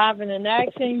 We are live and in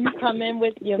action. You come in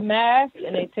with your mask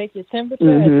and they take your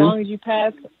temperature. As long as you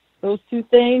pass those 2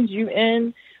 things, you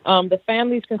in. The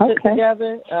families can sit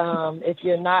together. If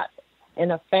you're not in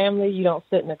a family, you don't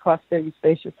sit in a cluster. You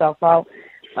space yourself out.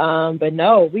 But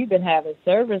no, we've been having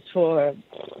service for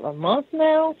a month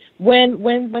now. When they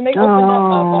open up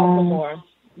Baltimore,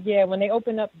 when they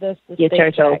open up the your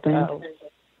church open.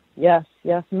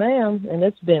 Yes, ma'am. And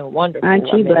it's been wonderful. Aren't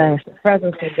you blessed? The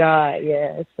presence of God,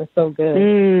 it's been so good.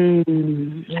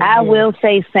 I will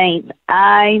say, Saints,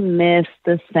 I miss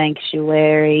the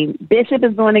sanctuary. Bishop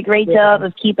is doing a great job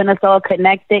of keeping us all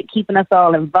connected, keeping us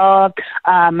all involved.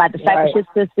 My discipleship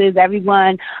sisters,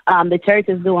 everyone, the church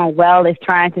is doing well. It's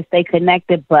trying to stay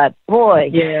connected, but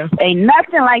boy, ain't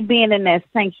nothing like being in that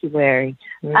sanctuary.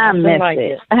 I miss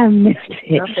it. I miss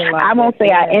it. I won't say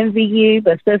I envy you,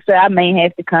 but sister, I may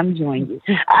have to come join you.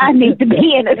 I need to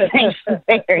be in a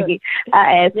sanctuary.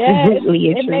 I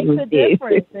absolutely it makes a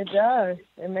difference. It does.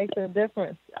 It makes a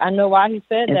difference. I know why He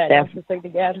said that. That's to take the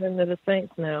gathering of the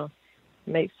saints now.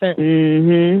 Makes sense.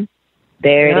 There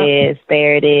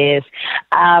it is.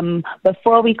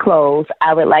 Before we close,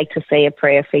 I would like to say a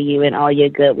prayer for you and all your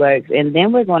good works, and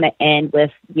then we're going to end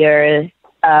with your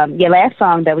last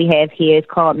song that we have here is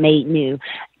called Made New.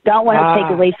 Don't want to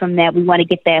take away from that. We want to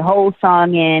get that whole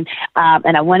song in,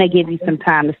 and I want to give you some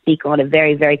time to speak on it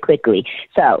very, very quickly.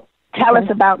 So tell us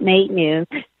about Made New,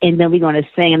 and then we're going to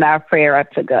sing our prayer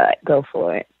up to God. Go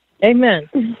for it. Amen.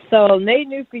 So Made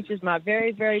New features my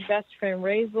very, very best friend,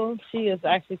 Rachel. She is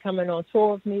actually coming on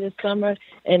tour with me this summer,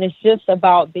 and it's just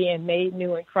about being made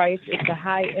new in Christ. It's a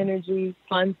high-energy,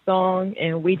 fun song,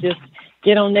 and we just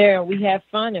get on there and we have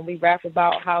fun, and we rap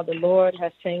about how the Lord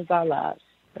has changed our lives.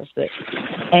 That's it.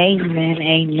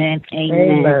 Amen.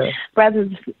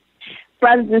 Brothers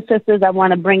and sisters, I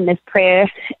want to bring this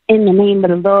prayer in the name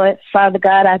of the Lord. Father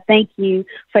God, I thank you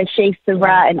for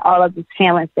SARAI and all of the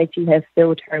talents that you have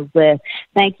filled her with.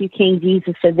 Thank you, King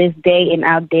Jesus, for this day and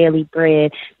our daily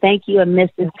bread. Thank you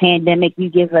amidst this pandemic. You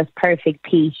give us perfect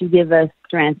peace. You give us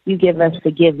strength. You give us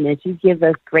forgiveness. You give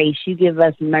us grace. You give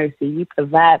us mercy. You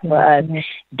provide for us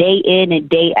day in and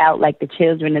day out like the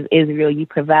children of Israel. You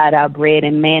provide our bread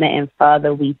and manna. And,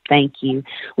 Father, we thank you.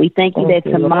 We thank you that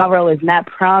tomorrow is not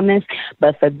promised,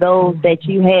 but for those that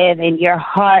you have in your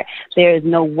heart, there is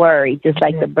no worry. Just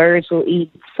like the birds will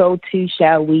eat, so too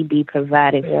shall we be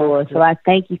provided for. So I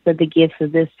thank you for the gifts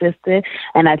of this sister,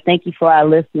 and I thank you for our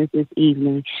listeners this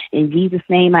evening. In Jesus'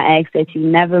 name, I ask that you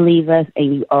never leave us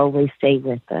and you always stay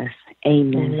with us.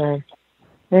 Amen.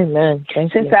 Amen.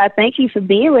 Sister, I thank you for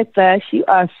being with us. You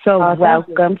are so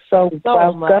welcome, so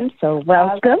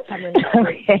welcome.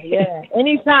 Okay. Yeah,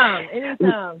 anytime.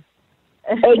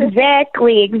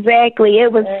 Exactly.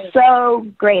 It was so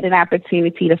great an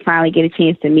opportunity to finally get a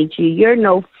chance to meet you. You're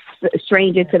no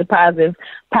stranger to the Positive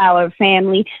Power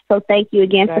family, so thank you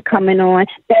again for coming on.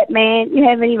 Batman, you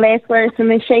have any last words for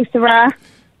Ms. SARAI?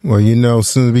 Well, as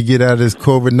soon as we get out of this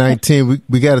COVID-19,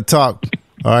 we got to talk.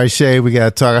 All right, Shay, we got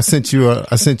to talk. I sent you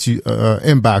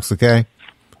inbox, okay?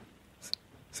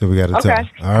 So we got to talk.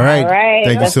 All right.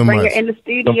 Thank you so much. Bring her in the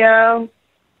studio.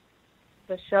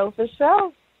 For sure.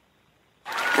 All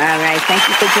right. Thank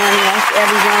you for joining us,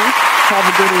 everyone. Have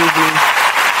a good evening.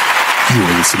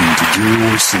 You're listening to Jerry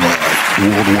Royce Live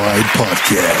Worldwide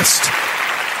Podcast.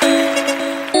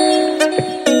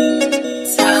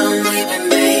 Tell them we've been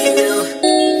made new.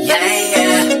 Yeah.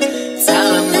 Tell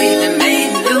them we've been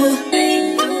made new.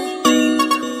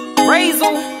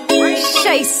 Razel,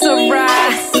 Shay SARAI.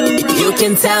 You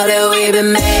can tell that we've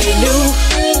been made new.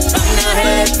 From the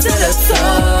head to the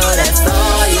toe, that's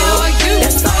all you.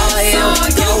 That's all you.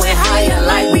 Going higher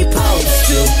like we supposed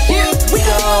to. We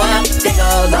go up, they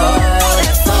go low.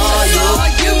 That's all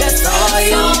you. That's all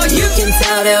you. You can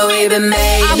tell that we've been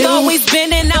made new. I've always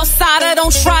been an outsider,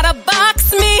 don't try to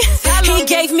box me. He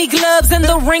gave me gloves and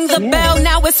the ring the bell,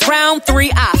 now it's round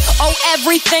 3. I owe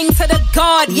everything to the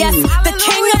God, yes, the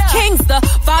King of Kings, the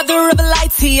Father of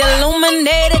lights. He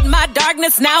illuminated my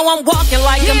darkness, now I'm walking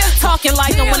like him, talking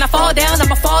like him. When I fall down,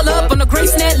 I'ma fall up on the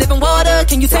grace net, living water,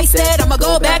 can you taste it? I'ma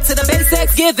go back to the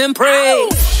basics, give him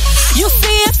praise. You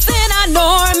see it's in our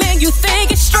norm and you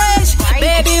think it's strange.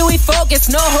 Baby, we focus,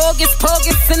 no hocus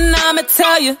pocus, and I'ma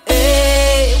tell you,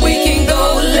 hey, we can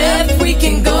go left, we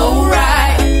can go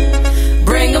right.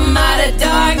 Bring them out of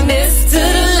darkness to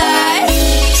the light.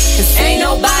 Cause ain't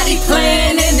nobody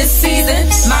playing in this season.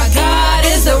 My God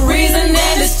is the reason,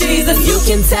 and it's Jesus. You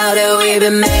can tell that we've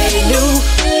been made new.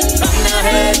 From the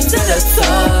head to the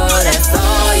toe, that's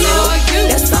all you.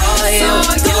 That's all you.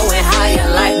 Going higher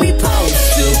like we supposed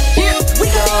to. We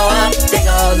go up, they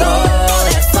go low.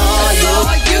 That's all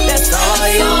you. That's all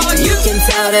you. You can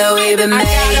tell that we've been made new.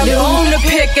 I got a bone to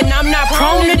pick and I'm not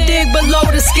prone to dig below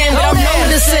the skin, but I'm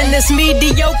noticing this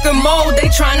mediocre mold they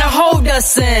trying to hold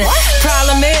us in.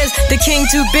 Problem is the king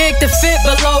too big to fit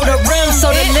below the rim,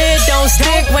 so the lid don't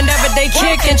stick whenever they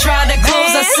kick and try to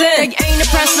close us in. They ain't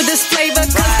impressed with this flavor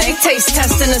cause they taste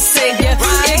testing the savior.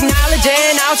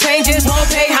 Acknowledging our changes, won't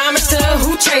pay homage to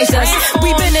who changed us.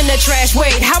 We been in the trash,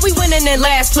 wait, how we winning in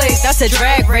last place? That's a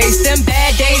drag race. Them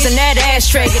bad days in that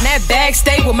ashtray and that bag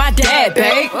stay with my dad,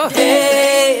 babe.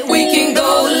 Hey, we can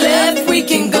go left, we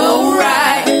can go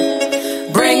right.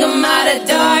 Bring them out of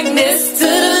darkness to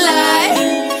the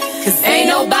light. Cause ain't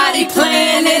nobody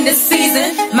playing in this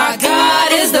season. My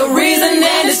God is the reason,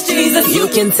 and it's Jesus. You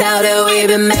can tell that we've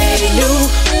been made new.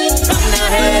 From the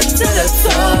head to the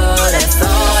toe, that's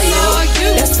all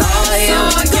you. That's all you.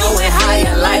 Going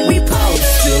higher like we supposed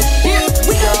to.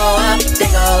 We go up, they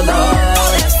go low.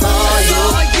 That's all you.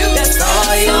 That's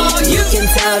all you. You can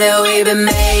tell that we've been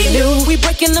made new. We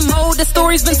breaking the mold, the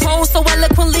story's been told so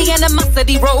eloquently,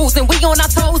 animosity rose, and we on our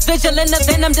toes, vigilant of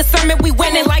venom, discernment, we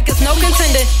winning like it's no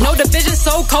contender, no division,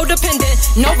 so codependent,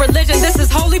 no religion, this is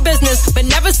holy business, but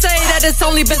never say that it's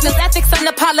only business, ethics,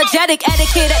 unapologetic,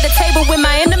 etiquette at the table with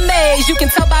my enemies, you can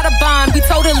tell by the bond, we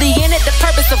totally in it, the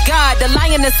purpose of God, the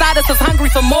lion inside us is hungry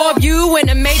for more of you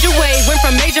in a major way, went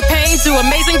from major pain to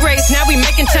amazing grace, now we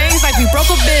making change like we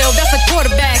broke a bill, that's a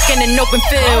quarterback in an open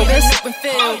field.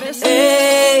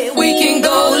 Hey, we can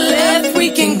go left,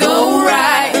 we can go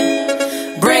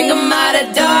right. Bring them out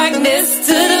of darkness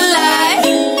to the light.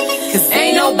 Cause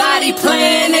ain't nobody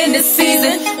playing in this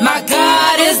season. My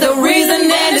God is the reason,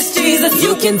 and it's Jesus.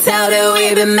 You can tell that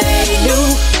we've been made new.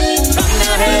 From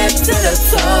the head to the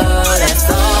toe, that's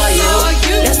all you.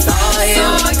 That's all you.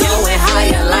 Going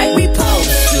higher like we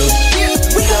supposed to.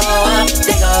 We go up,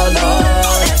 they go low.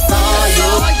 That's all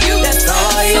you. That's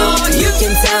all you. You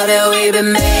can tell that we've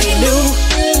been made new.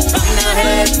 From the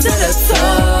head to the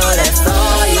toe, that's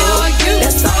all you.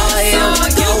 That's all you.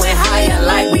 Going higher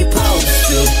like we supposed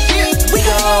to. We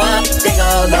go up, they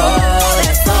go low.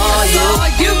 That's all you.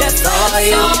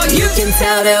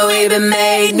 tell that we've been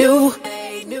made new.